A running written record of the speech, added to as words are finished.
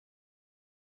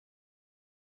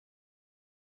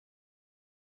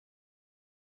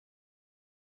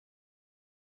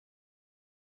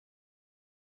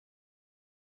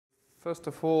First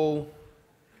of all,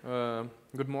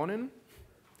 good morning.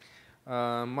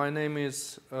 My name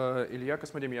is Ilya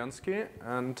Kosmodemyansky,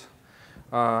 and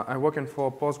I'm working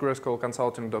for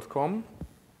PostgreSQL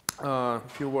A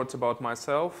few words about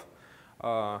myself.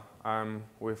 I'm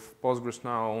with Postgres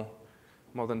now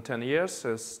more than 10 years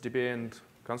as DBA and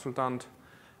consultant,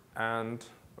 and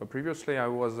previously I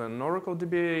was an Oracle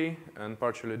DBA and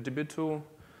partially DB2,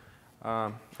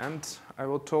 and I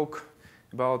will talk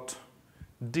about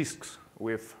disks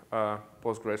with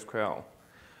PostgreSQL.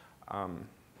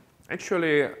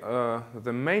 Actually,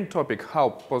 the main topic, how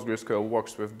PostgreSQL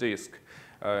works with disk,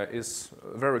 is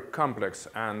very complex,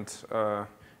 and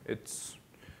it's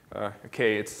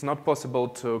not possible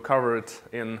to cover it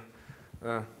in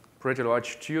a pretty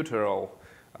large tutorial.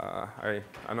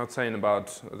 I'm not saying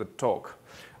about the talk.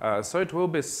 So it will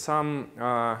be some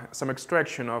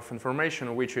extraction of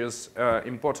information which is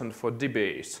important for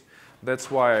DBAs.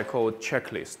 That's why I call it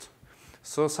checklist.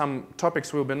 So some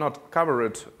topics will be not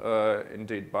covered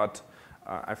indeed, but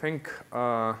I think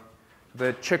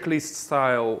the checklist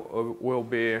style will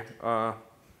be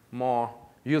more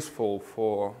useful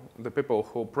for the people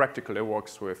who practically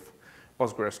works with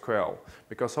PostgreSQL,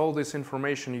 because all this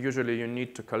information usually you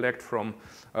need to collect from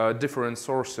different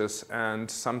sources,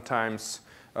 and sometimes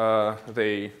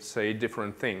they say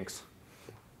different things.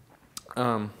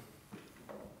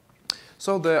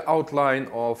 So the outline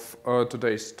of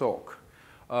today's talk.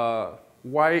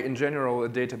 Why in general a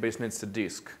database needs a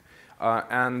disk,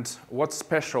 and what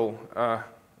special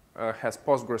has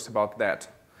Postgres about that.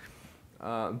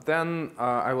 Then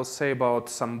I will say about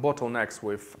some bottlenecks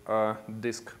with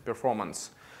disk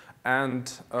performance,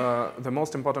 and the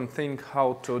most important thing,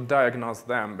 how to diagnose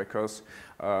them, because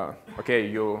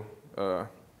you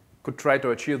could try to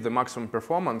achieve the maximum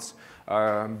performance,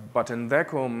 but in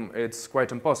vacuum it's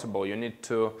quite impossible. You need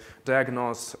to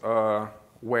diagnose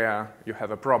where you have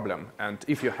a problem and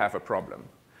if you have a problem.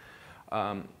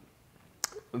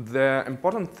 The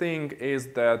important thing is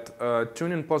that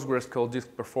tuning PostgreSQL disk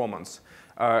performance,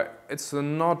 it's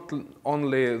not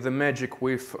only the magic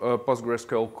with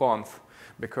PostgreSQL conf,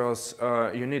 because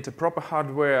you need a proper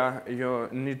hardware, you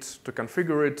need to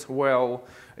configure it well,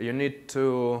 you need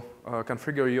to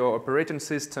configure your operating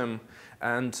system,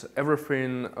 and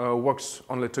everything works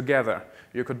only together.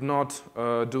 You could not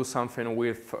do something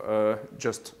with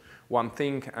just one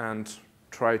thing and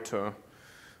try to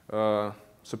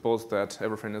suppose that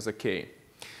everything is okay.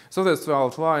 So that's the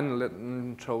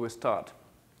outline. Shall we start?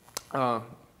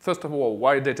 First of all,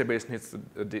 why database needs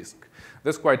a disk?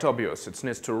 That's quite obvious. It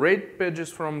needs to read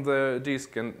pages from the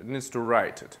disk and it needs to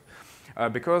write it.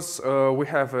 Because we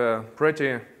have a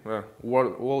pretty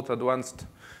world-advanced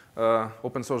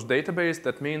open source database,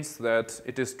 that means that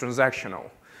it is transactional.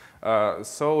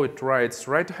 So it writes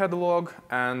write-ahead log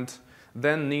and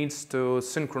then needs to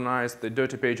synchronize the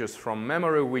dirty pages from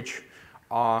memory, which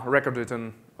are recorded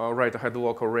in write-ahead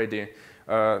log already.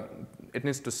 It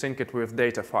needs to sync it with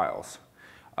data files.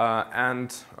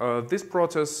 This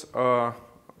process,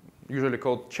 usually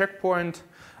called checkpoint,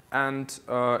 and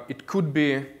it could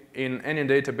be in any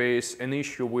database an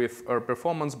issue with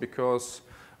performance, because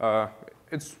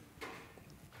its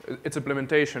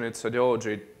implementation, its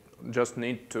ideology, just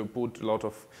need to put a lot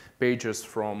of pages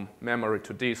from memory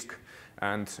to disk,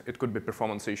 and it could be a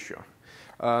performance issue.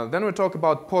 Then we talk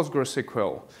about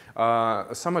PostgreSQL.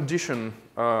 There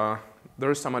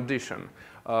is some addition.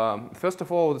 First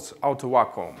of all, it's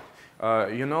autovacuum.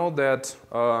 You know that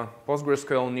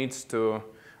PostgreSQL needs to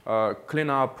clean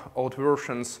up old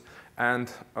versions,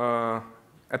 and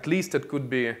at least it could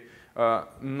be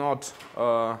not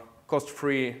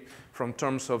cost-free from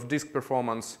terms of disk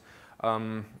performance.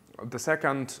 The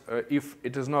second, if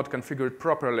it is not configured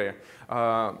properly,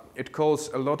 it causes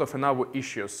a lot of another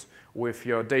issues with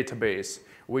your database,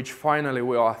 which finally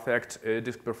will affect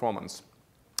disk performance.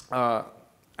 Another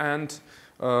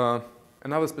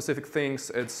specific things,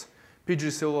 it's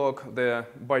PGC log, the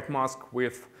byte mask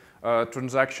with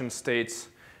transaction states.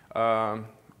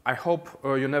 I hope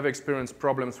you never experienced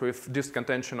problems with disk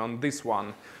contention on this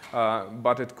one,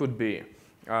 but it could be.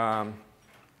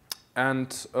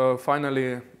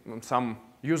 Finally, some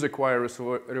user queries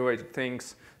related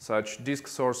things, such disk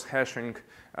source hashing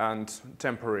and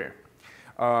temporary.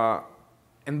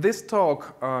 In this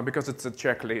talk, because it's a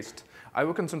checklist, I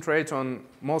will concentrate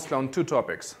mostly on two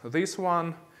topics. This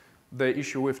one, the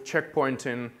issue with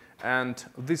checkpointing, and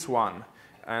this one.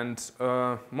 And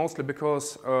mostly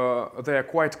because they are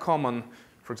quite common,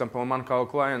 for example, among our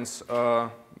clients.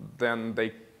 Then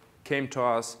they came to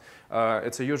us.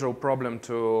 It's a usual problem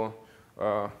to,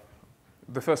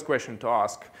 the first question to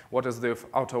ask, what is the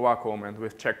autovacuum and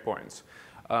with checkpoints?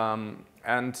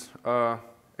 And a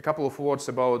couple of words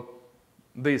about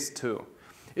this too.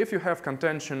 If you have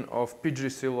contention of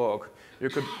PGC log, you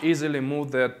could easily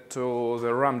move that to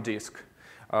the RAM disk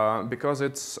because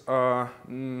it's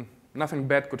nothing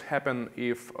bad could happen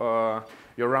if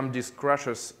your RAM disk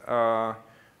crashes.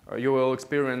 You will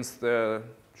experience the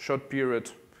short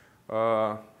period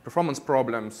performance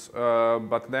problems,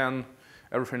 but then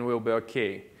everything will be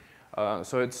okay.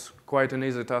 So it's quite an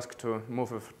easy task to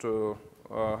move it to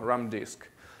RAM disk.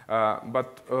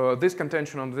 But this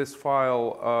contention on this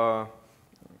file,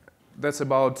 that's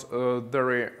about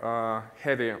very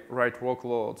heavy write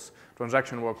workloads,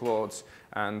 transaction workloads,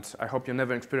 and I hope you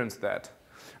never experience that.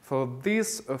 For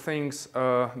these things,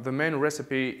 the main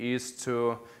recipe is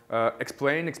to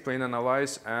explain,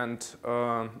 analyze, and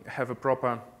have a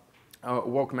proper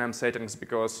workmem settings,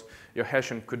 because your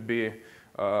hashing could be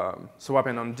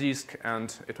swapping on disk,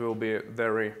 and it will be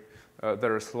very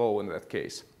slow in that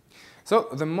case. So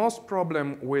the most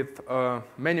problem with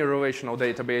many relational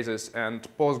databases and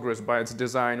Postgres by its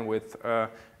design with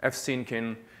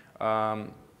f-syncing,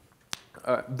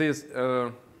 this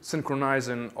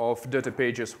synchronizing of data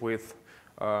pages with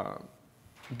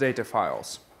data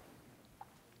files.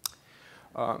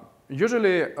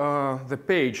 Usually the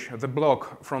page, the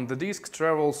block from the disk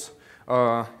travels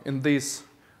in this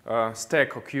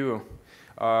stack or queue.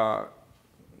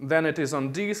 Then it is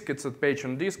on disk, it's a page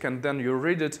on disk, and then you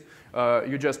read it,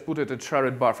 you just put it in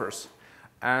shared buffers.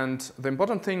 And the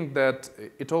important thing that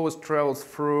it always travels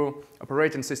through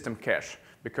operating system cache,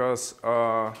 because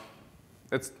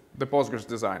it's the Postgres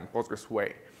design, Postgres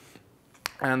way.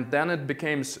 And then it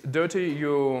becomes dirty,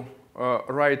 you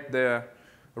write the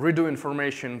redo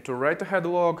information to write-ahead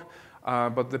log,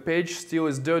 but the page still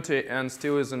is dirty and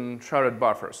still is in shared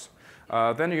buffers.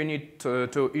 Then you need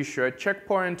to issue a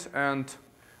checkpoint, and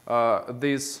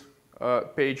this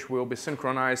page will be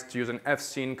synchronized using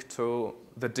f-sync to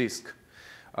the disk.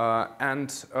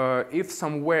 And if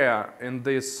somewhere in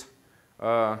these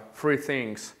three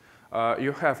things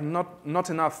you have not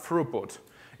enough throughput,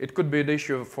 it could be an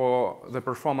issue for the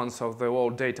performance of the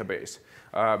whole database.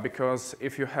 Because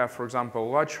if you have, for example,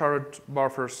 large shared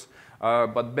buffers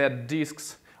but bad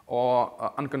disks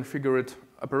or unconfigured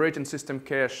operating system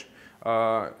cache,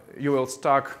 you will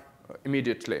stuck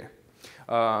immediately.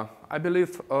 I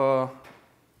believe at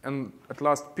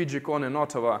last PGCon in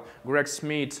Ottawa, Greg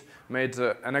Smith made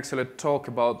an excellent talk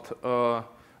about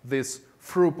this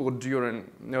throughput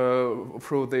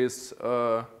through these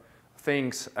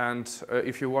things, and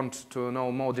if you want to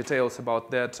know more details about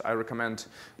that, I recommend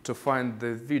to find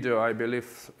the video. I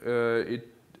believe it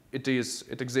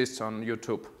exists on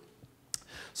YouTube.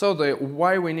 So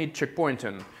why we need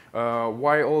checkpointing?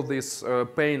 Why all this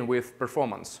pain with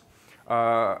performance?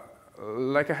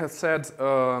 Like I have said,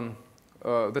 the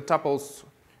tuples,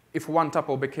 if one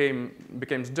tuple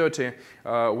becomes dirty,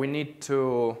 we need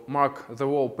to mark the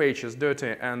whole page as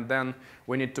dirty, and then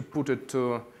we need to put it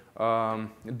to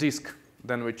disk,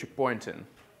 then we checkpointing.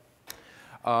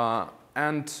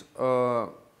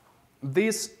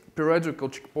 This periodical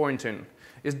checkpointing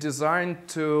is designed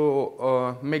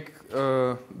to make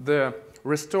the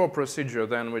restore procedure,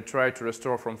 then we try to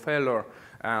restore from failure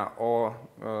or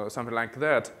something like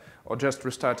that, or just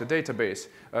restart a database,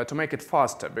 to make it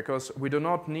faster, because we do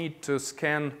not need to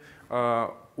scan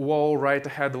whole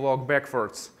write-ahead log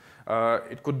backwards.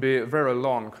 It could be very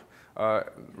long.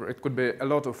 It could be a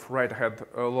lot of write-ahead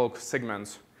log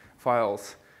segments,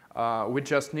 files. We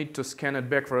just need to scan it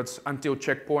backwards until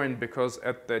checkpoint, because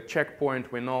at the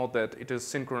checkpoint we know that it is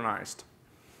synchronized.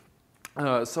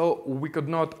 So we could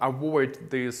not avoid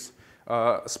these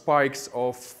spikes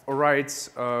of writes,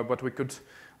 but we could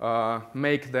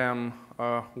make them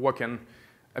working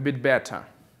a bit better.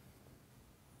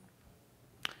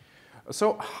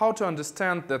 So how to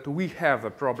understand that we have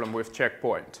a problem with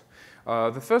checkpoint?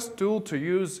 The first tool to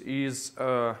use is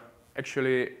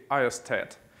actually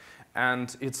iostat,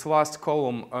 and its last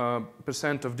column,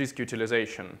 percent of disk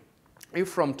utilization. If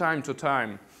from time to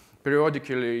time,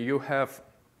 periodically, you have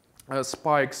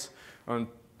spikes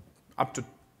up to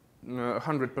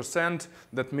 100%,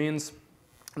 that means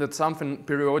that something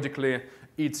periodically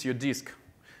eats your disk.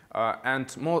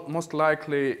 And most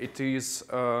likely it is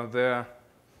the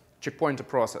checkpointer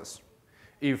process,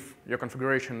 if your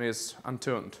configuration is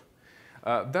untuned.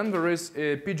 Then there is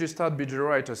a pgstat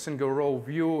bgwrite, a single row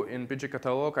view in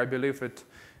pgcatalog. I believe it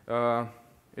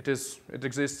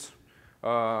exists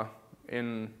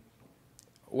in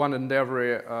one and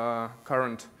every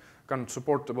current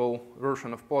supportable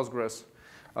version of Postgres.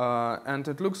 And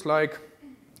it looks like,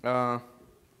 it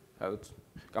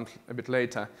comes a bit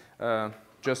later,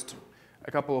 just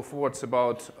a couple of words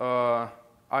about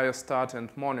IOStat and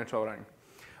monitoring.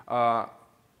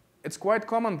 It's quite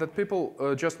common that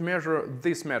people just measure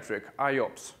this metric,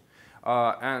 IOPS.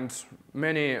 And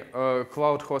many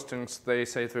cloud hostings, they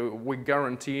say we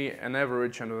guarantee an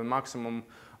average and the maximum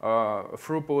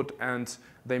throughput, and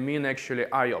they mean actually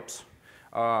IOPS.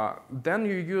 Then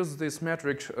you use this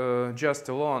metric just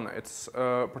alone. It's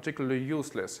particularly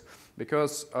useless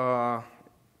because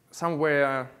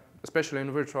somewhere, especially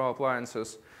in virtual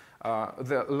appliances,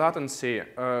 the latency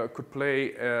could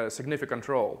play a significant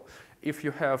role. If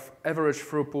you have average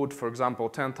throughput, for example,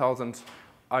 10,000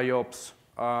 IOPS,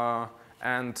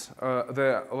 and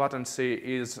the latency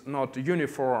is not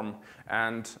uniform,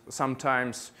 and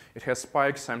sometimes it has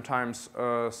spikes, sometimes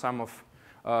some of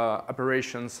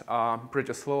operations are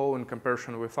pretty slow in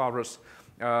comparison with others.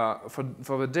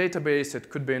 For the database, it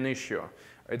could be an issue.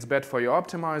 It's bad for your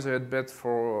optimizer, it's bad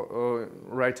for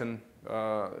writing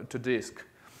to disk.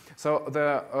 So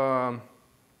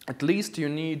at least you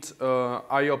need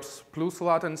IOPS plus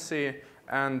latency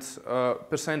and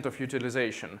percent of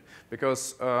utilization,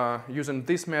 because using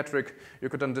this metric you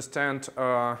could understand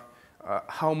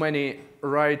how many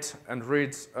write and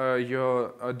reads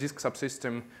your disk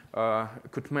subsystem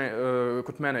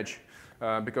could manage,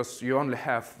 because you only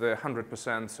have the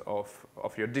 100%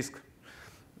 of your disk.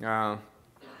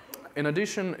 In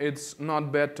addition, it's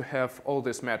not bad to have all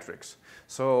these metrics.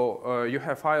 So you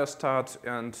have IOStat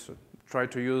and try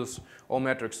to use all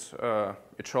metrics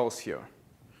it shows here.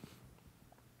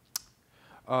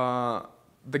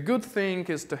 The good thing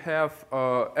is to have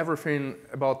everything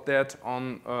about that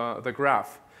on the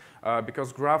graph,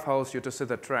 because graph allows you to see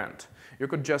the trend. You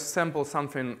could just sample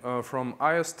something from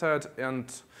IOStat and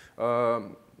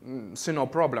see no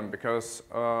problem, because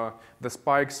the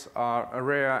spikes are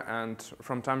rare, and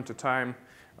from time to time,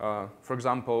 for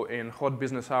example, in hot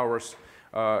business hours,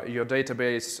 your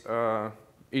database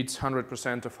eats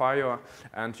 100% of I/O,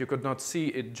 and you could not see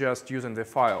it just using the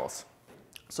files.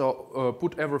 So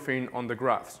put everything on the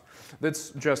graphs. That's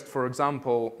just, for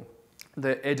example,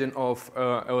 the adding of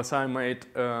LSI-made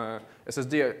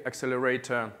SSD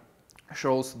accelerator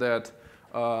shows that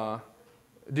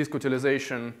disk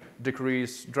utilization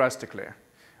decreased drastically.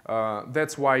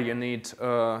 That's why you need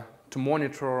to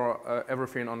monitor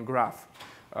everything on graph.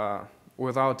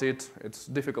 Without it, it's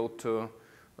difficult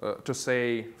to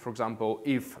say, for example,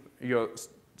 if your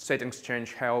settings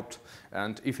change helped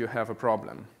and if you have a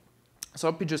problem.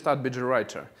 So pgstat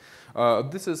bgwriter.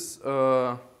 This is,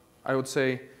 I would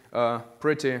say,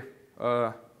 pretty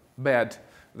bad.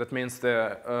 That means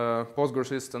the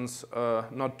Postgres instance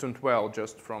not tuned well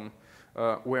just from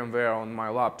VMware on my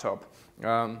laptop.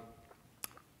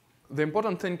 The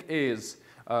important thing is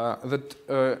that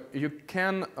you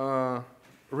can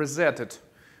reset it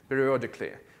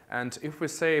periodically. And if we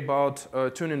say about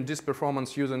tuning disk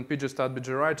performance using pgstat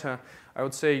bgwriter, I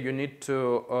would say you need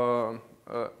to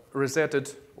reset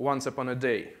it once upon a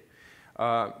day.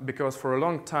 Because for a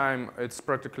long time it's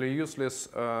practically useless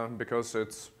because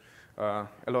it's a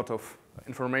lot of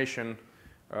information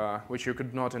which you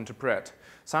could not interpret.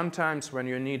 Sometimes when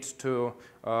you need to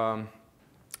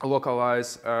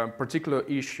localize a particular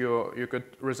issue, you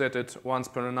could reset it once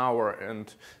per an hour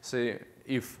and see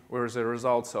if where the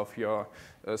results of your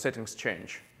settings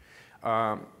change.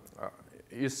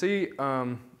 You see,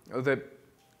 the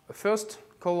first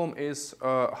column is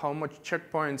how much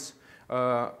checkpoints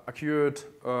occurred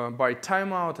by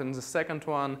timeout, and the second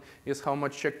one is how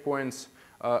much checkpoints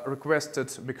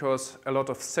requested because a lot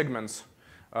of segments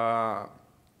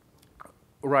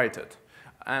write it.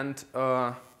 And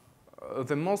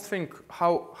the most thing,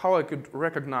 how I could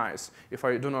recognize, if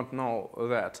I do not know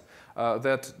that,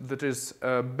 that is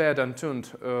a bad untuned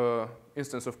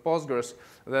instance of Postgres,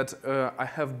 that I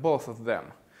have both of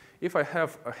them. If I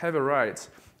have heavy writes,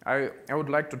 I would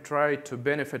like to try to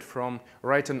benefit from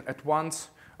writing at once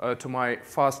to my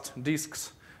fast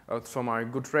disks, to my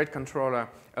good rate controller,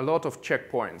 a lot of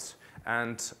checkpoints.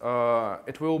 And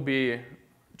it will be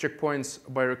checkpoints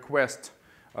by request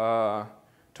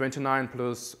 29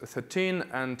 plus 13,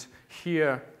 and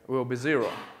here will be 0.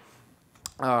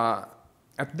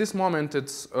 At this moment,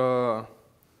 it's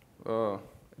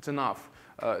enough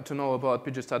to know about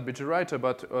pgstat bgwriter,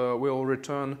 but we'll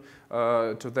return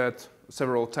to that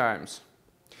several times.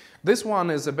 This one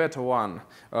is a better one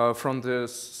from the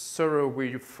server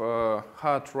with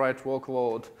hard write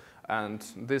workload, and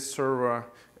this server,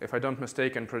 if I don't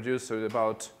mistake, produces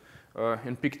about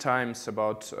in peak times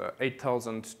about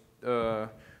 8,000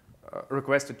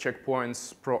 requested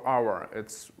checkpoints per hour.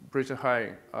 It's pretty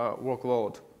high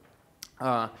workload.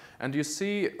 And you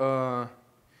see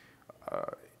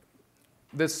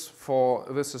this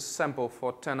is sample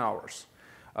for 10 hours.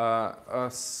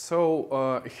 Here,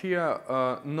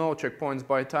 no checkpoints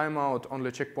by timeout,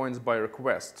 only checkpoints by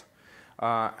request.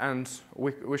 And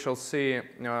we shall see,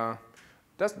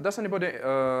 does anybody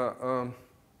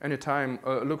anytime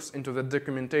looks into the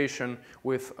documentation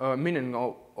with meaning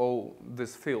of all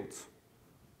these fields?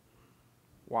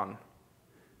 1,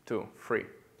 2, 3.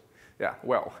 Yeah,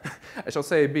 well, I shall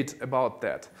say a bit about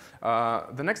that.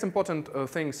 The next important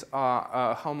things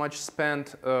are how much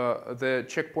spent the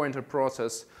checkpointer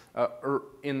process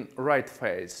in write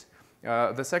phase.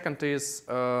 The second is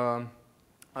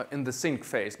in the sync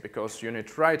phase, because you need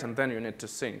to write and then you need to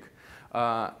sync.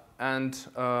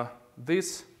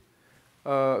 This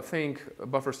thing,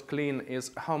 buffers clean,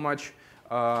 is how much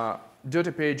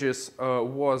dirty pages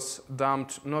was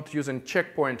dumped not using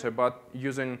checkpointer but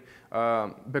using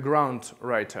background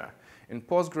writer. In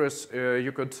Postgres,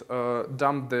 you could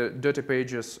dump the dirty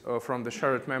pages from the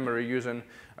shared memory using,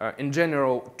 in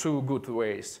general, 2 good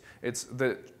ways. It's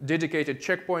the dedicated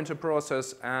checkpointer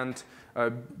process and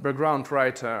background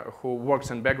writer who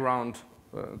works in background,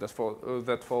 that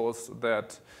follows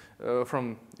that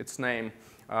from its name.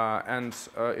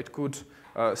 It could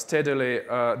steadily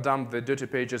dump the dirty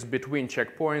pages between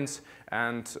checkpoints,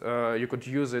 and you could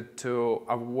use it to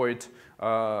avoid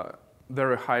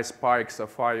very high spikes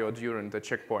of I/O during the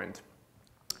checkpoint.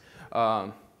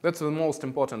 That's the most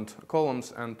important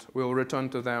columns, and we'll return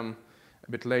to them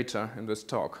a bit later in this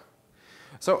talk.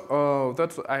 So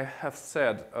that's what I have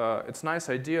said. It's a nice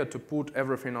idea to put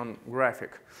everything on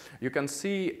graphic. You can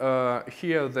see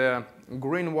here the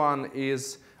green one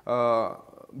is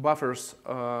buffers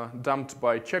dumped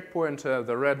by checkpointer,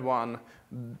 the red one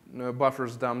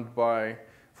buffers dumped by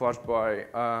flushed by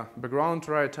background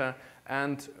writer,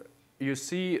 and you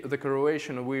see the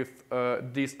correlation with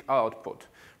disk output.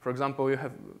 For example, you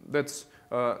have that's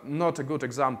not a good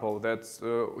example. That's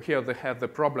here they have the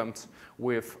problems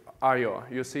with I/O.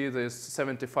 You see this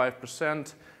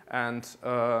 75%, and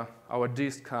our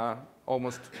disk are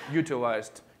almost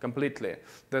utilized completely.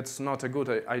 That's not a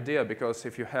good idea, because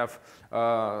if you have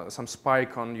some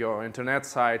spike on your internet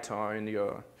site or in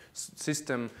your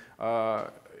system,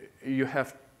 you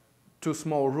have too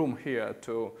small room here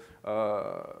to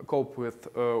cope with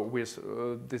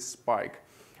this spike.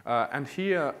 And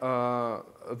here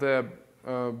the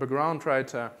background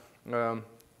writer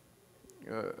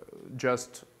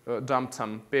just dumped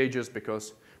some pages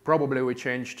because probably we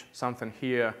changed something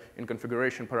here in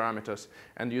configuration parameters,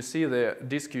 and you see the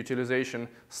disk utilization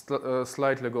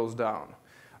slightly goes down.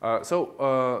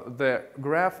 The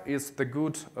graph is the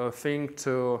good thing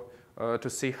to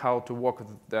see how to work with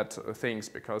that things,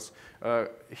 because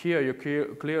here you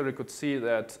clearly could see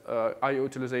that I/O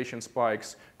utilization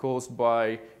spikes caused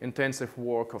by intensive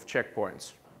work of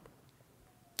checkpoints.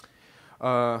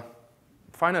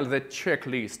 Finally, the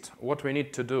checklist, what we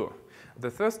need to do. The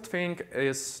first thing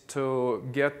is to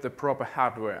get the proper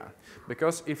hardware,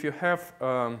 because if you have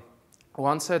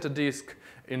one SATA disk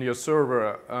in your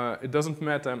server, it doesn't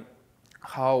matter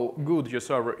how good your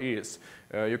server is.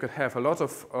 You could have a lot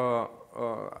of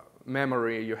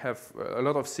memory, you have a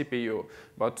lot of CPU,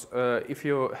 but if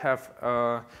you have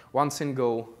one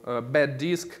single bad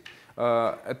disk,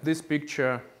 at this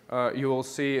picture you will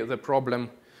see the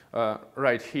problem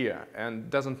right here, and it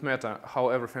doesn't matter how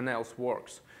everything else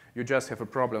works. You just have a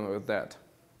problem with that.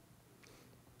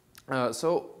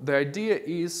 So the idea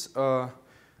is,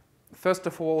 first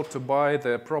of all, to buy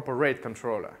the proper RAID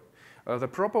controller. The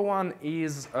proper one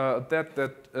is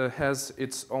that has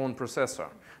its own processor,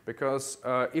 because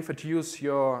if it uses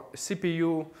your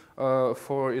CPU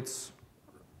for its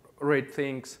RAID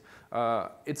things,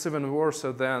 it's even worse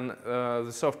than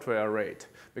the software RAID,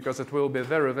 because it will be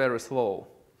very, very slow.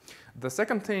 The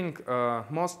second thing,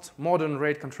 most modern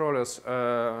RAID controllers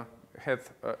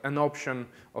have an option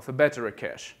of a battery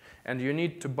cache, and you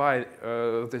need to buy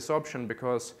this option,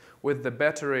 because with the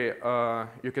battery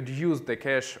you could use the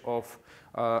cache of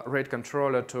RAID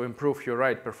controller to improve your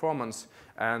write performance,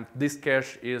 and this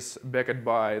cache is backed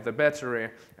by the battery,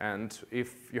 and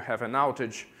if you have an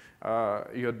outage,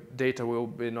 your data will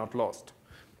be not lost.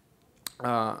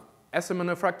 As a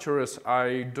manufacturer,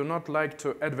 I do not like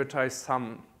to advertise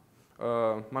some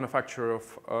manufacturer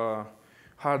of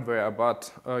hardware,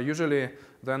 but usually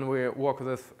then we work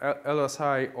with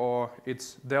LSI or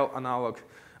its Dell analog.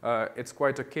 It's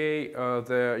quite okay.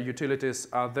 The utilities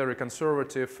are very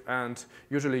conservative, and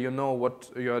usually you know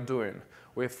what you are doing.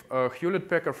 With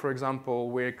Hewlett-Packard, for example,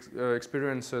 we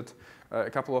experienced a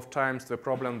couple of times the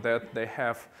problem that they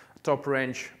have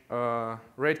top-range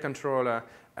RAID controller,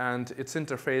 and its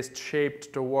interface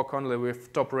shaped to work only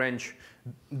with top-range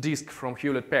disk from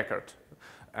Hewlett-Packard.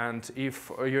 And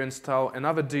if you install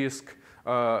another disk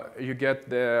you get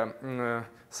the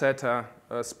SATA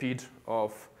speed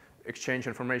of exchange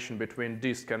information between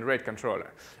disk and RAID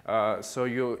controller. So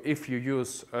if you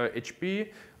use HP,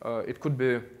 it could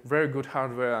be very good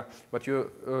hardware, but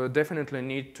you definitely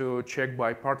need to check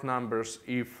by part numbers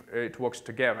if it works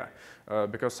together,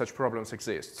 because such problems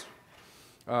exist.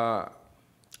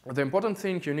 The important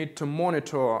thing, you need to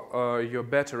monitor your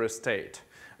battery state,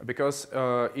 because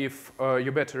if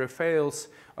your battery fails,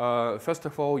 first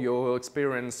of all, you will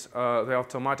experience the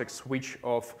automatic switch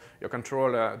of your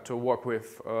controller to work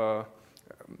with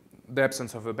the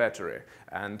absence of a battery,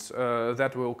 and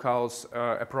that will cause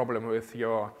a problem with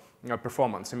your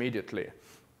performance immediately.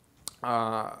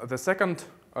 The second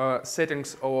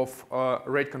settings of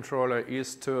RAID controller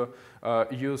is to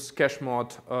use cache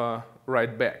mode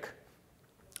write back.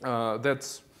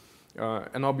 That's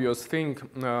an obvious thing.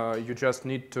 You just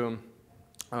need to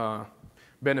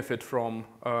benefit from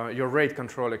your RAID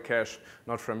controller cache,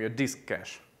 not from your disk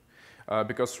cache.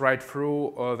 Because write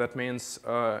through, that means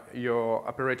your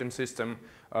operating system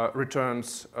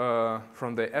returns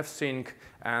from the fsync,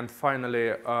 and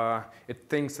finally it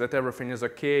thinks that everything is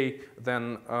okay,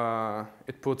 then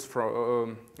it puts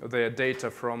the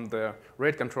data from the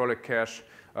RAID controller cache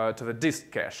to the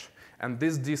disk cache. And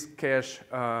this disk cache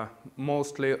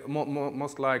most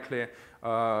likely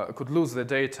could lose the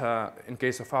data in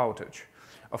case of outage.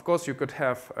 Of course, you could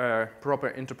have proper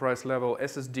enterprise-level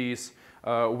SSDs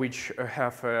which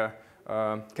have a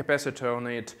capacitor on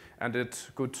it, and it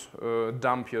could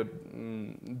dump your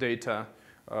data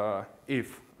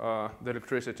if the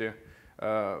electricity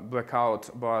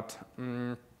blackout, but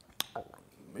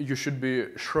you should be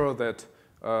sure that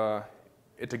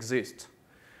it exists.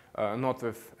 Not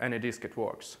with any disk it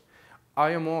works.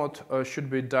 IO mode should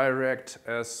be direct,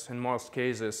 as in most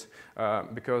cases,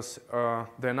 because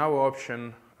the another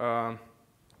option,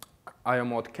 IO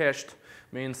mode cached,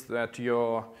 means that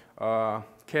your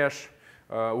cache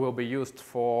will be used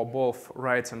for both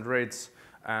writes and reads,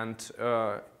 and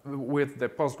with the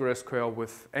PostgreSQL,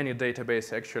 with any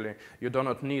database actually, you do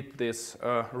not need this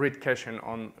read caching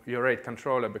on your RAID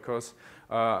controller, because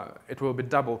it will be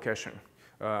double caching.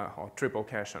 Or triple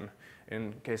caching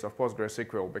in case of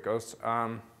PostgreSQL, because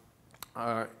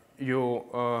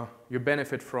you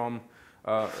benefit from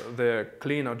the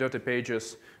clean or dirty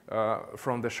pages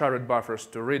from the shared buffers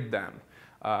to read them.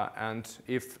 And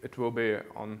if it will be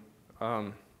on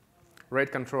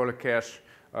RAID controller cache,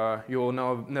 you will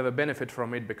never benefit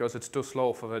from it because it's too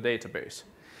slow for the database.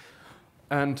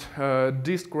 And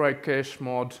disk write cache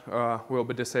mode will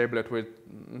be disabled with,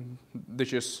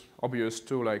 which is obvious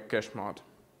too, like cache mode.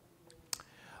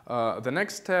 The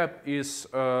next step is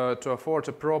to afford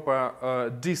a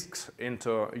proper disks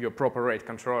into your proper RAID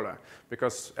controller,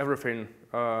 because everything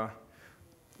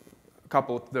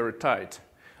coupled very tight.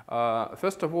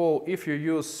 First of all, if you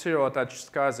use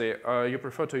zero-attached SCSI, you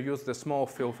prefer to use the small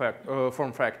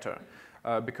form factor,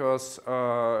 because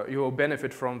you will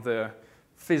benefit from the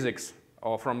physics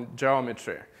or from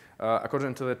geometry.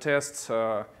 According to the tests,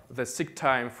 the seek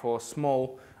time for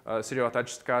small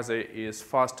serial-attached SCSI is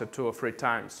faster 2 or 3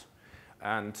 times,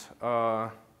 and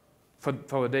for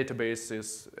the database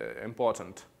is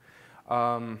important.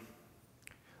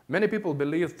 Many people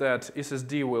believe that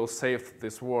SSD will save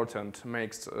this word and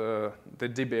makes the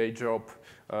DBA job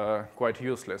quite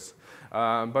useless.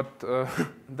 But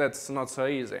that's not so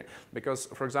easy, because,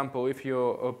 for example, if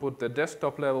you put the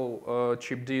desktop level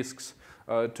cheap disks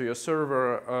to your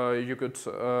server, you could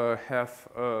have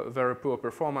very poor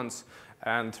performance,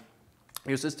 and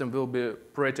your system will be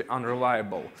pretty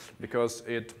unreliable, because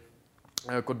it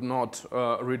could not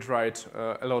read-write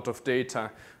a lot of data,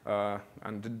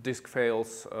 and the disk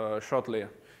fails shortly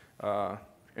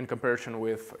in comparison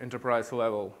with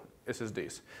enterprise-level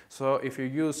SSDs. So if you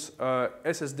use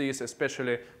SSDs,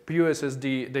 especially pure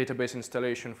SSD database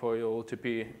installation for your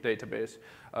OLTP database,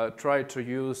 try to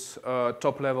use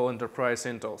top-level enterprise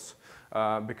Intels,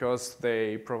 because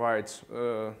they provide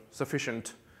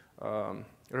sufficient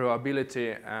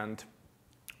reliability, and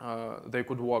they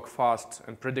could work fast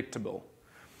and predictable.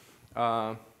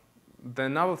 The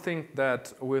another thing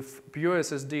that with pure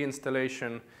SSD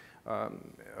installation,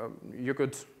 you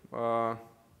could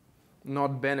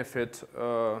not benefit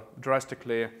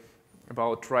drastically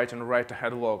about writing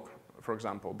write-ahead log, for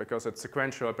example, because it's a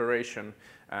sequential operation,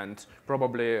 and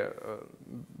probably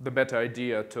the better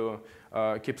idea to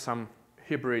keep some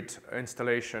hybrid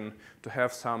installation, to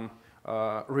have some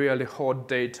really hot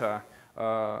data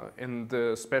in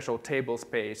the special table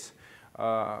space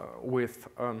with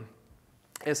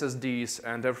SSDs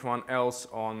and everyone else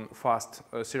on fast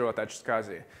serial-attached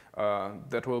SCSI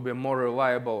that will be more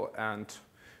reliable and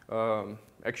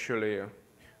actually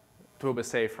it will be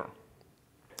safer.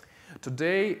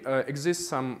 Today exists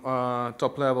some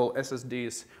top-level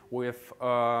SSDs with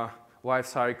life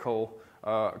cycle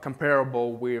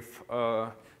comparable with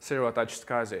serial-attached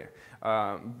SCSI.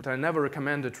 But I never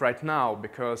recommend it right now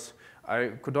because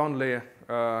I could only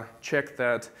check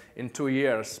that in 2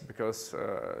 years because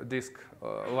disk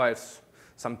lives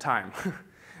some time.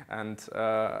 And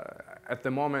at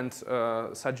the moment,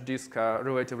 such disks are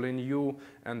relatively new,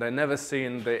 and I never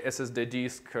seen the SSD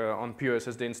disk on pure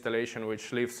SSD installation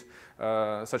which lives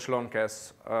such long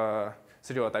as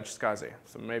serial-attached SCSI.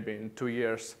 So maybe in 2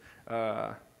 years,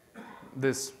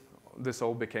 this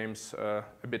all becomes a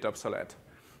bit obsolete.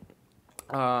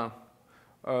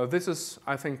 This is,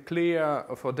 I think, clear.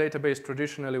 For database,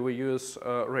 traditionally we use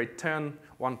RAID 10,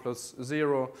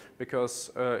 1+0,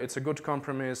 because it's a good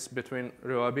compromise between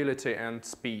reliability and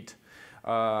speed.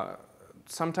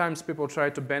 Sometimes people try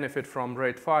to benefit from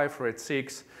RAID 5, RAID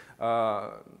 6.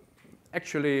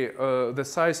 Actually, the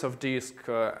size of disk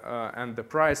and the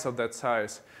price of that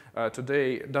size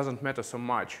today doesn't matter so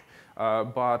much.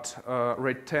 But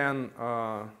RAID 10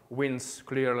 wins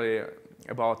clearly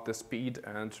about the speed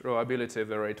and reliability of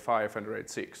the RAID 5 and RAID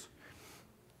 6.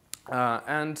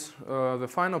 The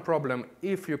final problem,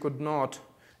 if you could not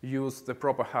use the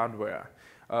proper hardware,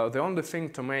 the only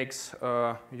thing to make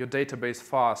your database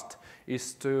fast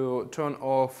is to turn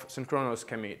off synchronous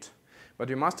commit. But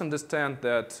you must understand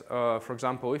that, for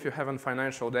example, if you have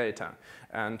financial data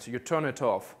and you turn it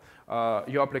off,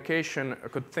 your application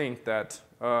could think that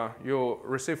you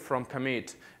received from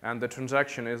commit and the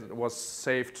transaction was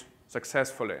saved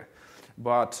successfully,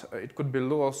 but it could be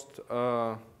lost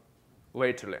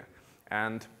laterly.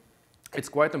 And it's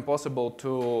quite impossible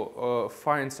to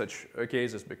find such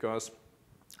cases because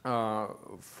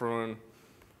from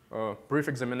brief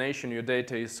examination your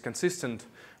data is consistent,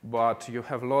 but you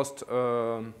have lost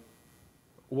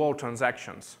all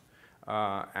transactions.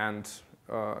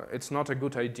 It's not a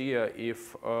good idea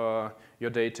if your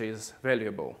data is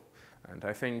valuable. And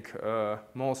I think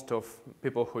most of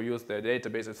people who use their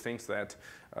databases think that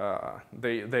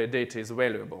their data is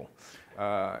valuable.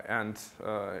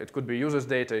 It could be users'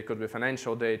 data, it could be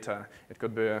financial data, it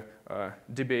could be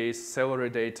DBAs, salary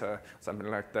data, something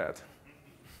like that.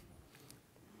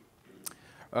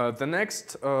 The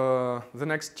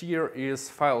next tier is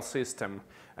file system.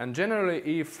 And generally,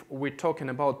 if we're talking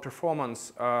about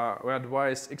performance, we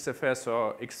advise XFS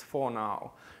or X4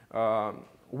 now.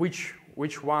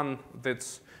 Which one?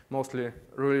 That's mostly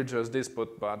religious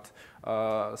dispute, but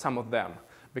some of them.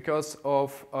 Because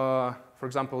of, for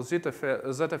example,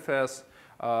 ZFS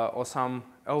or some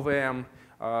LVM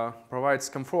provides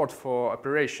comfort for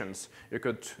operations. You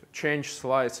could change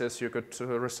slices, you could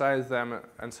resize them,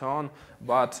 and so on.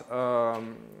 But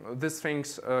these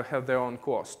things have their own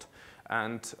cost.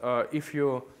 And if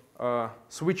you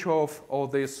switch off all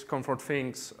these comfort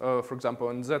things, for example,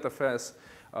 in ZFS,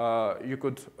 you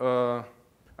could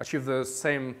achieve the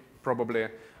same, probably,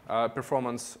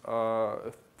 performance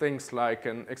things like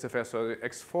an XFS or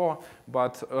X4,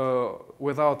 but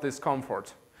without this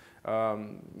comfort.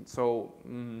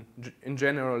 In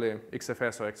generally,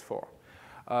 XFS or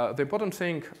X4. The important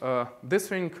thing, this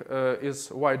thing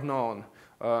is wide known.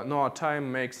 No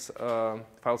time makes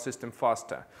file system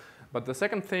faster. But the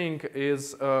second thing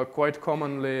is quite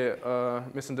commonly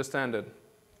misunderstood.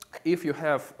 If you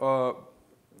have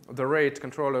the RAID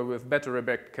controller with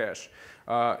battery-backed cache,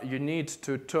 you need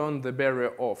to turn the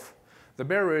barrier off. The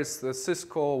barrier is the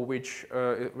syscall which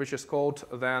is called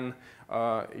then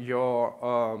your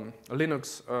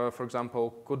Linux, for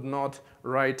example, could not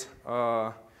write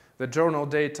the journal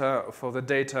data for the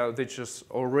data which is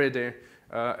already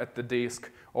at the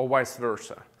disk, or vice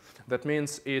versa. That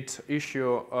means it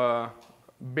issue a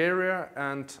barrier,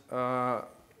 and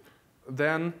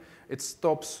then it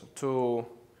stops to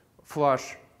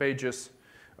flush pages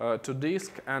to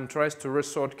disk and tries to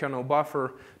resort kernel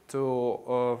buffer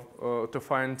to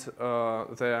find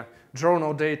the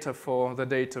journal data for the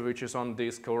data which is on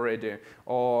disk already,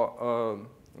 or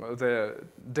the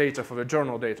data for the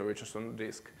journal data which is on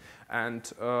disk.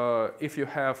 And if you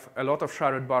have a lot of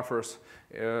shared buffers,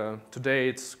 today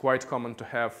it's quite common to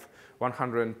have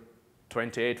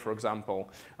 128, for example,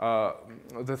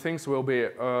 the things will be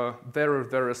very,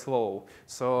 very slow.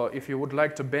 So if you would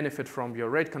like to benefit from your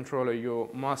RAID controller, you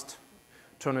must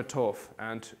turn it off.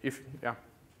 And if, yeah.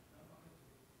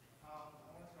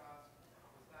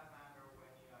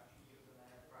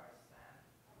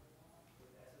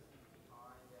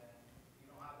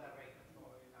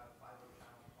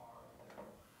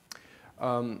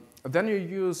 Then you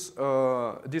use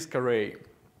disk array.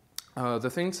 the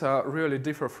things are really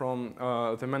differ from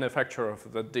the manufacturer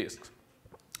of the disk,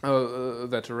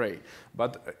 that array.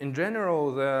 But in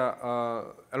general,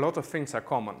 a lot of things are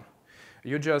common.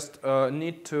 You just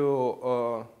need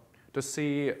to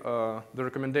see the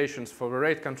recommendations for the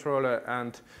RAID controller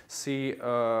and see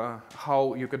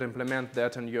how you could implement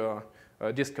that in your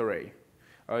disk array.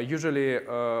 Usually,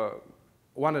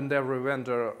 one and every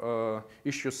vendor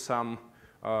issues some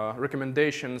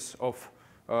recommendations of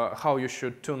how you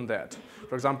should tune that.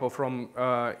 For example, from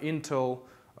Intel,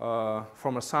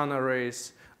 from a Sun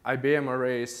arrays, IBM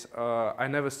arrays, I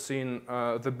never seen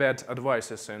the bad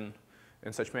advices in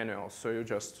such manuals. So you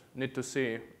just need to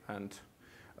see, and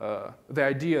the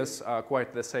ideas are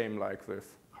quite the same like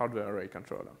with hardware array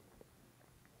controller.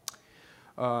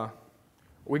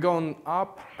 We go on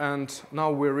up, and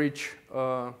now we reach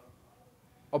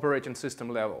operating system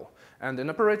level. And in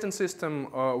operating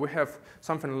system, we have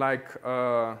something like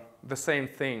the same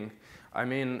thing. I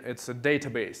mean, it's a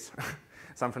database,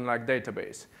 something like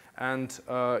database. And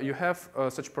you have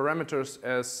such parameters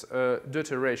as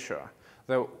duty ratio.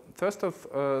 The first of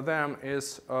them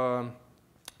is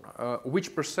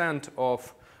which percent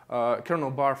of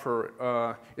kernel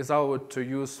buffer is allowed to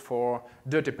use for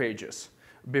dirty pages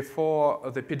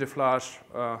before the PD flash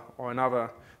or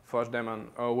another flash daemon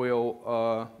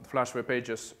will flash the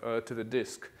pages to the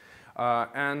disk.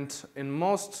 And in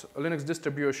most Linux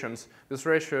distributions, this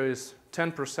ratio is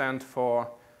 10% for,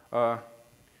 I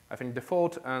think,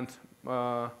 default and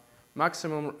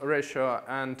maximum ratio.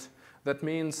 And that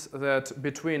means that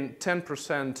between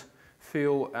 10%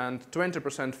 fill and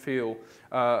 20% fill,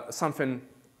 something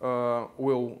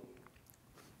will,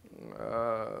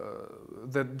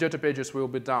 the dirty pages will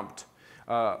be dumped.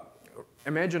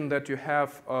 Imagine that you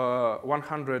have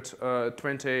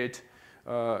 128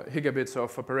 gigabits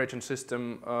of operating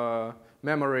system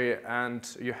memory,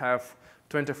 and you have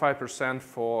 25%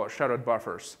 for shared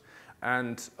buffers.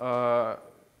 And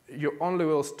you only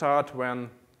will start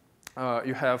when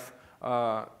you have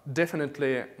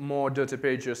definitely more dirty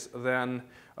pages than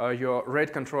your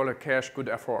RAID controller cache could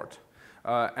afford.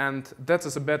 And that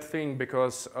is a bad thing,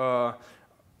 because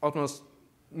almost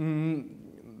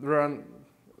run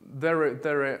very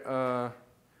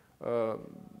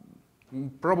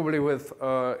probably with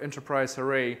enterprise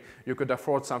array you could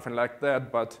afford something like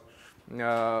that, but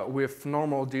with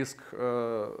normal disk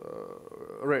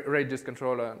RAID disk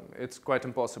controller it's quite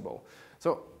impossible.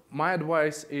 So my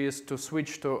advice is to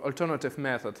switch to alternative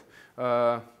method,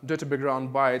 dirty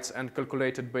background bytes, and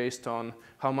calculate it based on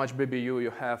how much BBU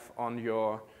you have on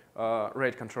your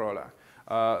RAID controller.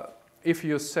 If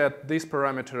you set these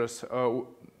parameters,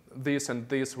 this and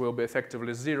this will be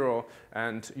effectively 0,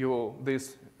 and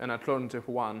this an alternative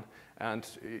 1, and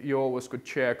you always could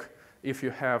check if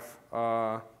you have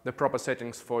the proper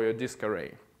settings for your disk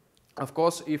array. Of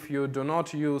course, if you do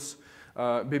not use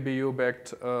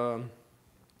BBU-backed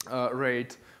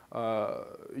RAID,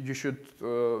 you should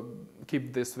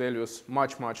keep these values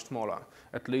much smaller,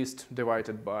 at least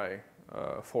divided by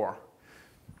 4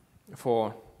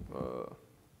 for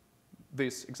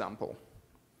this example.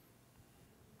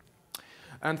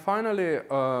 And finally,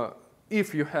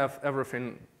 if you have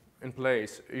everything in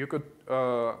place, you could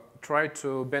try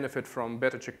to benefit from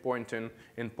better checkpointing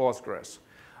in Postgres.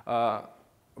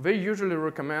 They usually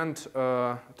recommend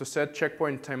to set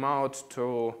checkpoint timeout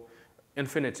to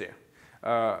infinity.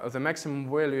 The maximum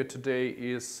value today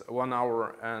is 1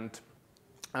 hour, and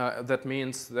that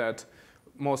means that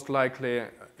most likely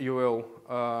you will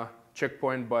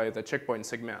checkpoint by the checkpoint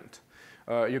segment.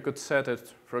 You could set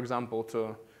it, for example,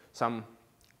 to some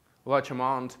large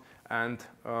amount, and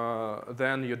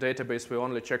then your database will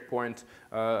only checkpoint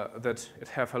that it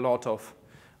have a lot of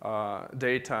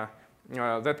data.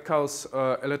 That causes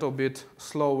a little bit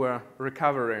slower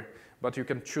recovery, but you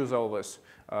can choose always.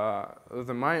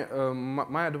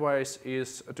 My advice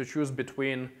is to choose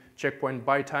between checkpoint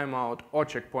by timeout or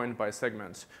checkpoint by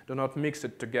segments. Do not mix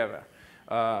it together.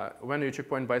 When you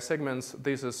checkpoint by segments,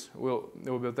 this will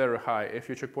be very high. If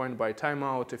you checkpoint by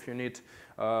timeout, if you need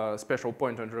special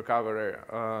point on recovery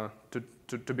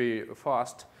to be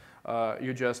fast,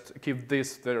 you just keep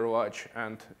this very large,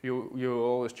 and you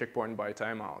always checkpoint by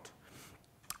timeout.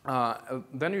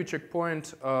 Then you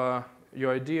checkpoint.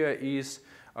 Your idea is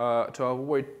to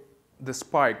avoid the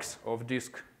spikes of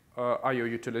disk I/O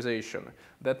utilization.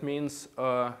 That means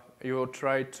you will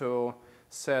try to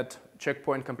set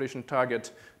checkpoint completion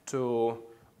target to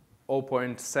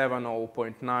 0.7 or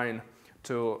 0.9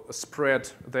 to spread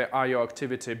the I/O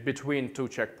activity between 2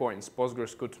 checkpoints.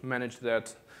 Postgres could manage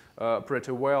that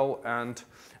pretty well, and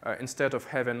instead of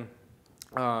having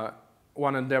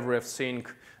one and every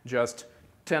sync just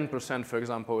 10%, for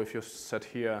example, if you set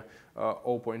here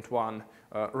 0.1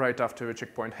 right after the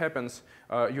checkpoint happens,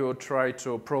 you try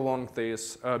to prolong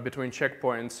this between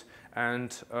checkpoints,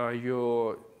 and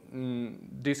your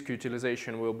disk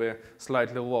utilization will be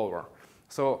slightly lower.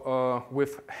 So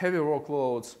with heavy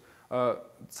workloads,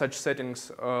 such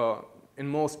settings in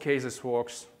most cases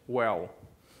works well.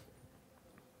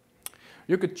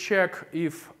 You could check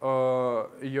if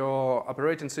your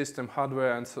operating system,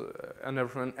 hardware, and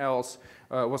everything else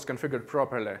was configured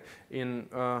properly.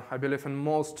 I believe in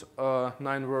most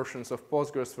 9 versions of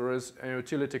Postgres, there is a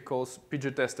utility called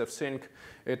pgtest-fsync.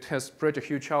 It has pretty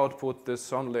huge output.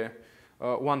 There's only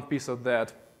one piece of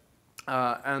that.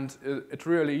 And it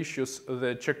really issues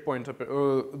the checkpoint,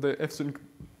 the fsync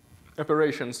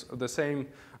operations the same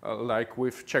like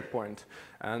with checkpoint.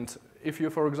 And if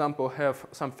you, for example, have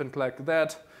something like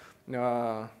that,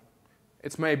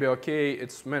 it's maybe okay,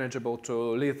 it's manageable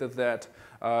to leave it that.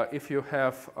 If you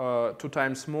have 2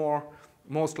 times more,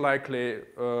 most likely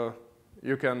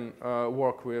you can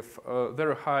work with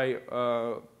very high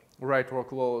write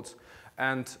workloads.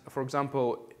 And for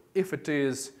example, if it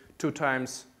is 2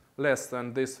 times less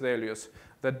than these values,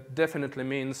 that definitely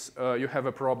means you have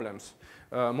a problems.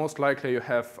 Most likely you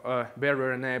have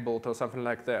barrier enabled or something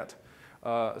like that.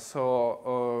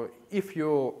 So if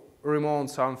you remount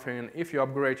something, if you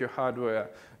upgrade your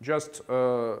hardware, just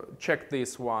check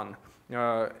this one.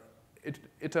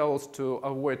 It allows to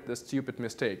avoid the stupid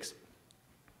mistakes.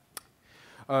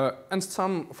 And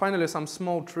finally, some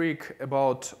small trick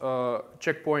about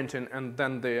checkpointing, and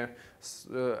then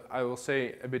I will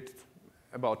say a bit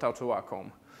about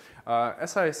autovacuum.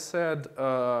 As I said,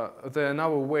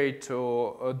 another way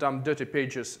to dump dirty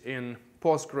pages in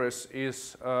Postgres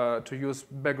is to use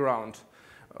background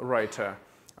writer.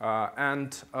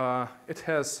 And it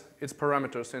has its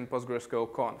parameters in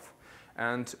PostgreSQL conf.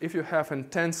 And if you have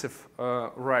intensive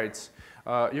writes,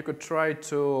 you could try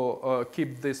to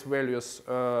keep these values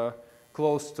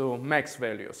close to max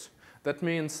values. That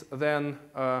means then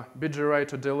BG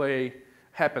writer delay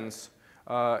happens.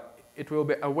 It will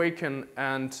be awakened,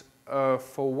 and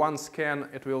for one scan,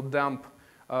 it will dump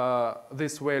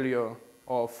this value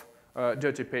of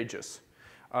dirty pages.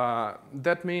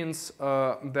 That means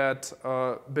that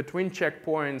between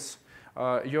checkpoints,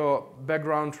 your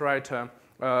background writer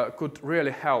could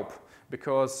really help,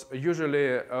 because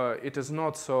usually it is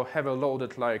not so heavy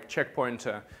loaded like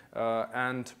checkpointer,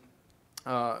 and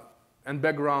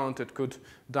background it could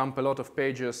dump a lot of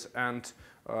pages, and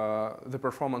the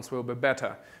performance will be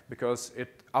better because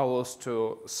it allows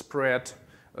to spread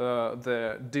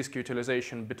the disk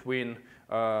utilization between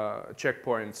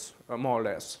checkpoints more or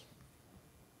less.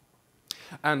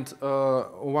 And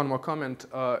one more comment,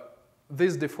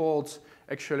 these defaults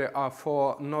actually are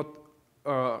for not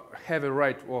heavy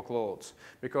write workloads,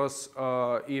 because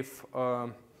if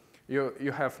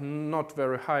you have not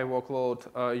very high workload,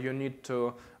 you need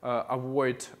to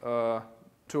avoid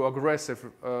too aggressive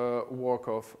work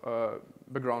of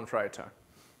background writer.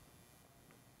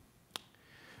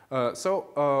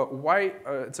 So why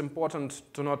it's important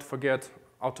to not forget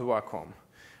autovacuum?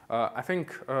 I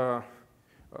think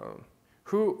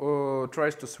who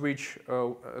tries to switch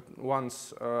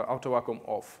once autovacuum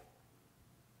off?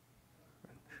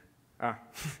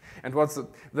 And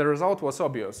the result was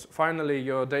obvious. Finally,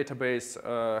 your database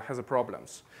has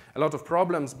problems. A lot of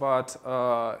problems, but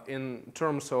in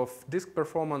terms of disk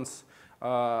performance,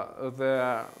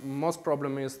 the most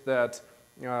problem is that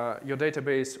your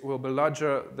database will be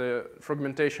larger, the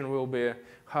fragmentation will be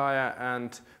higher,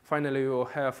 and finally you will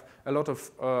have a lot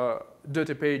of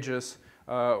dirty pages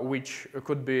which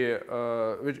could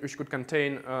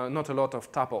contain not a lot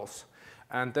of tuples.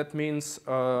 And that means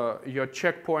your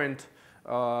checkpoint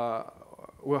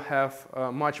will have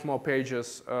much more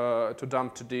pages to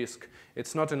dump to disk.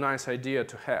 It's not a nice idea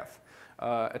to have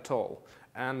at all.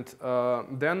 And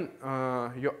then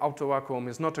your autovacuum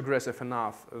is not aggressive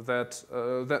enough that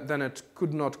then it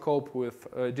could not cope with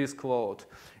disk load.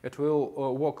 It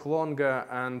will work longer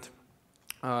and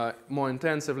more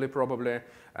intensively probably,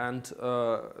 and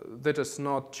that is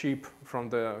not cheap from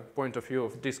the point of view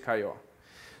of disk I/O.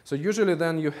 So usually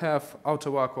then you have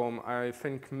autovacuum. I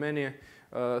think many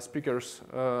speakers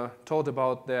told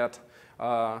about that.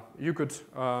 You could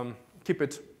keep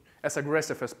it as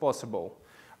aggressive as possible.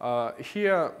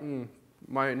 Here,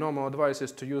 my normal advice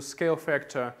is to use scale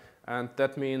factor, and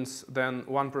that means then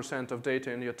 1% of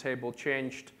data in your table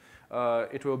changed,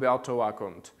 it will be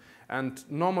auto-vacuumed. And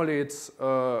normally it's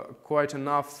quite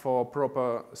enough for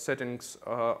proper settings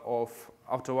of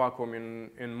auto-vacuum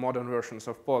in modern versions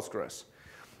of Postgres.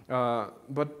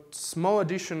 But small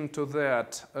addition to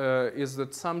that is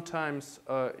that sometimes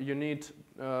you need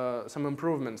some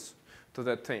improvements to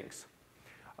that things.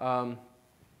 Oh,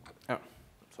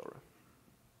 sorry.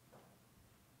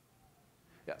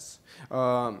 Yes.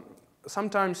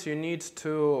 Sometimes you need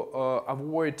to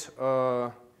avoid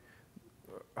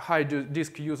high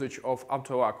disk usage of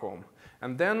autovacuum.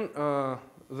 And then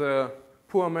the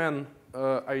poor man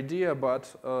idea,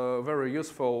 but very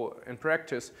useful in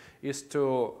practice, is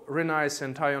to renize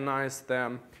and ionize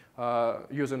them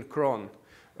using cron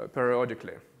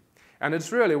periodically. And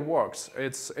it really works.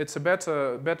 It's a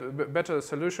better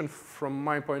solution from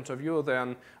my point of view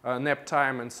than nap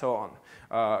time and so on,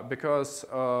 because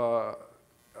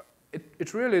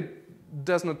it really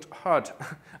does not hurt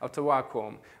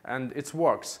autovacuum, and it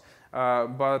works.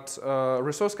 But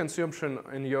resource consumption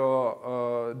in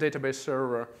your database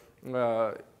server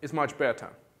is much better.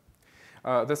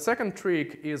 The second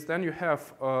trick is then you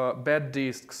have bad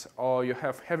disks or you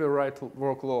have heavy write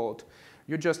workload.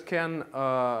 You just can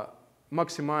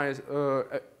maximize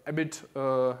a bit,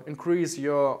 increase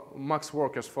your max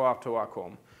workers for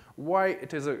autovacuum. Why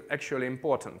it is actually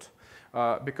important?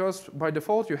 Because by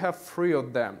default you have 3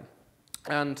 of them.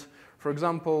 And for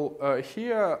example,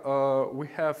 here we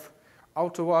have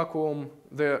autovacuum.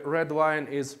 The red line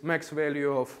is max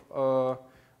value of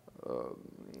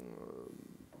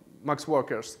max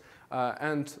workers.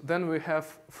 And then we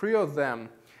have 3 of them.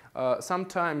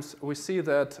 Sometimes we see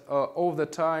that all the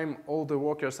time all the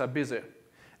workers are busy.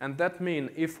 And that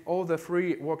means if all the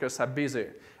 3 workers are busy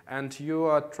and you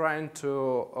are trying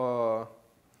to,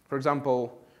 for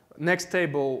example, next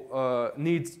table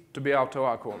needs to be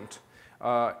auto-vacuumed,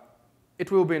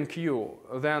 it will be in queue.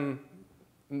 Then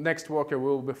next worker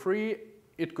will be free.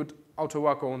 It could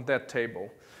auto-vacuum that table.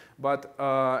 But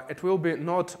it will be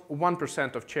not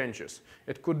 1% of changes.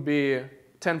 It could be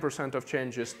 10% of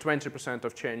changes, 20%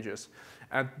 of changes.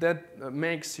 And that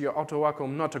makes your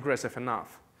auto-vacuum not aggressive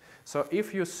enough. So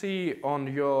if you see on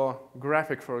your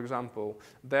graphic, for example,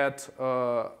 that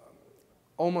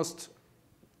almost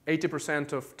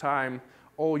 80% of time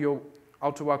all your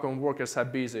auto-vacuum workers are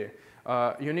busy,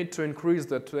 you need to increase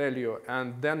that value,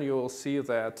 and then you will see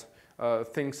that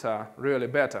things are really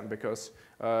better, because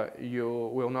you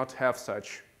will not have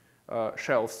such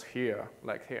shelves here,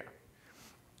 like here.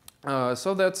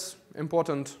 So that's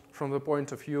important from the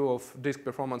point of view of disk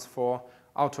performance for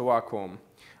auto-vacuum.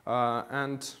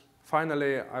 And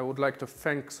finally, I would like to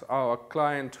thank our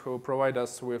client who provide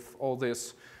us with all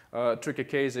these tricky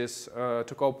cases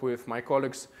to cope with, my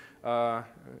colleagues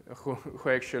who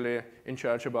actually in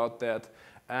charge about that,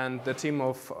 and the team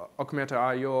of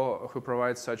Augmeta.io who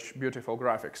provides such beautiful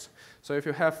graphics. So if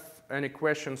you have any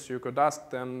questions, you could ask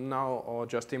them now or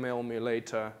just email me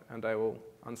later and I will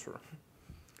answer.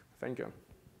 Thank you.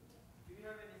 Do you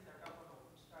have any setup on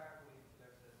OpenStack with,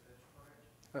 let's say, fetch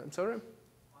storage? I'm sorry? On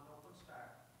OpenStack.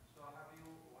 So have you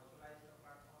virtualized the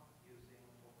platform using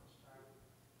OpenStack?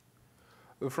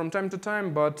 From time to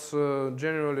time, but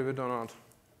generally we do not. So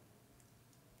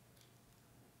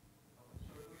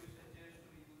do you suggest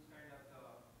to use kind of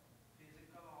the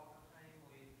physical all the time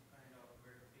with kind of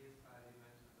where the base file you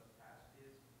mentioned the flash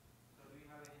disk? So do you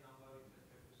have any number with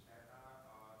respect to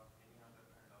SATA or any other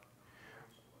kind of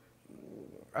storage?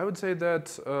 I would say that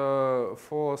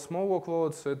for small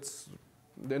workloads it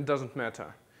doesn't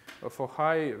matter. For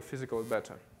high, physical is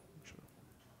better.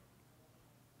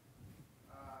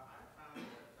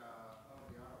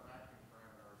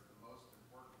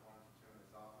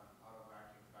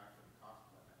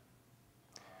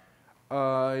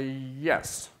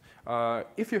 Yes.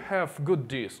 If you have good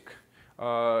disk,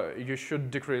 you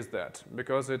should decrease that,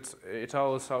 because it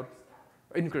allows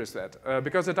increase that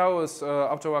because it allows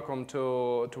auto-vacuum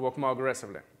to work more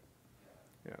aggressively.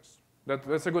 Yes,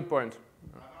 that's a good point.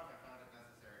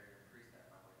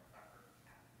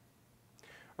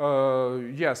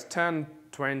 Yes, 10,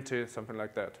 20, something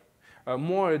like that.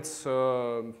 More, it's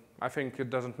I think it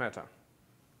doesn't matter.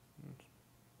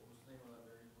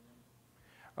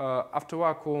 After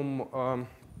vacuum,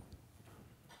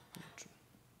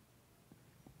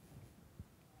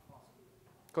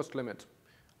 cost limit.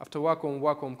 After vacuum,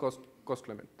 vacuum cost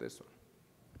limit. This one.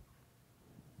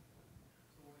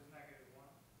 So what is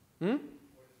 -1? Hmm?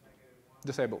 What is -1?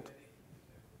 Disabled.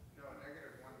 No, -1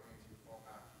 means you fall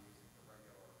back to using the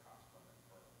regular cost limit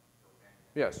for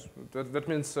manual. Yes, that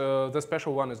means the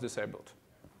special one is disabled.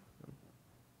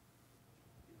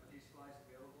 Are these slides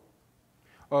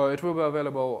available? It will be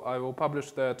available. I will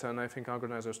publish that, and I think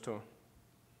organizers too.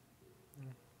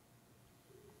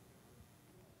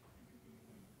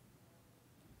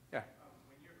 Yeah.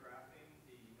 When you're graphing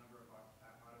the number of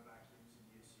auto-vacuums in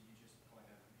use, you just point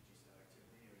at the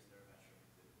PGStat activity, or is there a metric?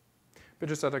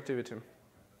 PGStat activity.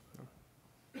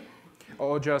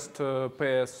 Or just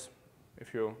PS,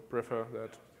 if you prefer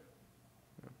that.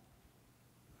 Yeah.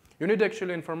 You need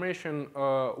actually information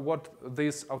what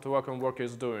this autovacuum work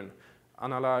is doing,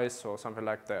 analyze or something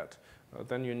like that.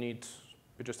 Then you need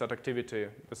PGStat activity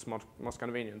that's most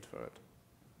convenient for it.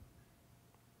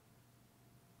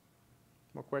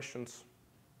 More questions?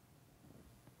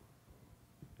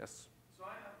 Yes? So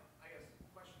I have, I guess,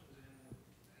 questions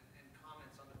and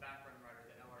comments on the background writer,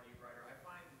 the LRU writer. I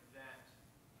find that,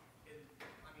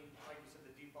 I mean, like you said,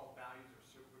 the default values are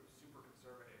super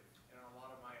conservative. And on a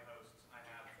lot of my hosts, I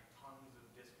have tons of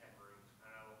disk headroom.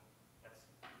 I know that's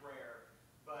rare,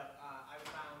 but I've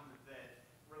found that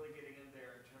really getting in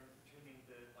there in terms of tuning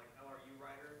the LRU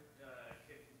writer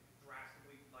can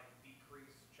drastically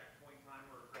decrease checkpoint time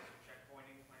or aggressive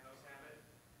checkpointing if my hosts have it,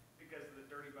 because the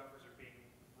dirty buffers are being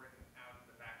written out in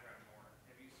the background more.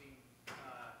 Have you seen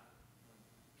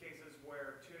cases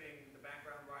where tuning the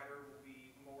background writer will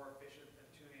be more efficient than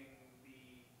tuning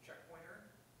the checkpointer,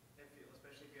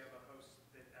 especially if you have a host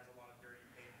that has a lot of dirty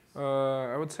pages?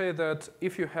 I would say that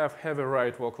if you have heavy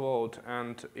write workload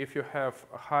and if you have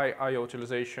a high I/O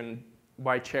utilization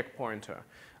by checkpointer,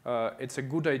 it's a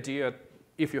good idea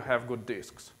if you have good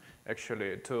disks,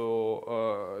 actually,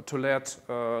 to let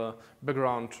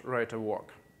background writer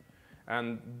work.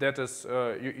 And that is,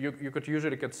 you could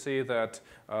usually see that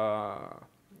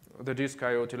the disk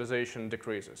I/O utilization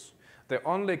decreases. The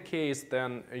only case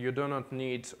then you do not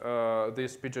need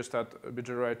this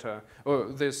BG writer or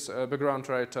this background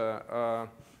writer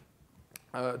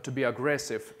to be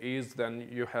aggressive is then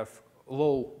you have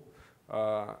low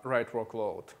write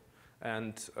workload,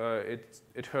 and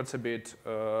it hurts a bit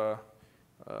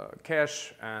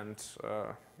cache and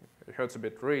it hurts a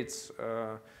bit reads.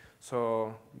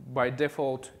 So by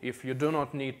default, if you do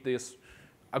not need this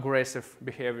aggressive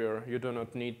behavior, you do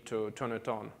not need to turn it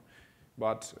on.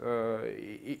 But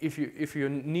if you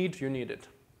need, you need it.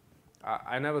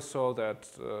 I never saw that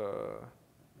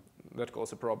that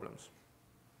causes problems.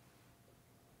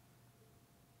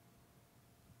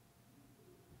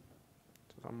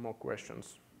 Some more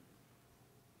questions.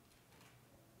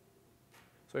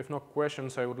 So if no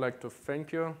questions, I would like to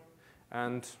thank you.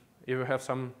 And if you have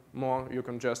some more, you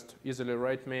can just easily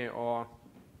write me or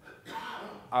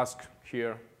ask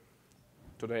here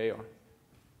today.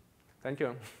 Thank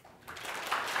you.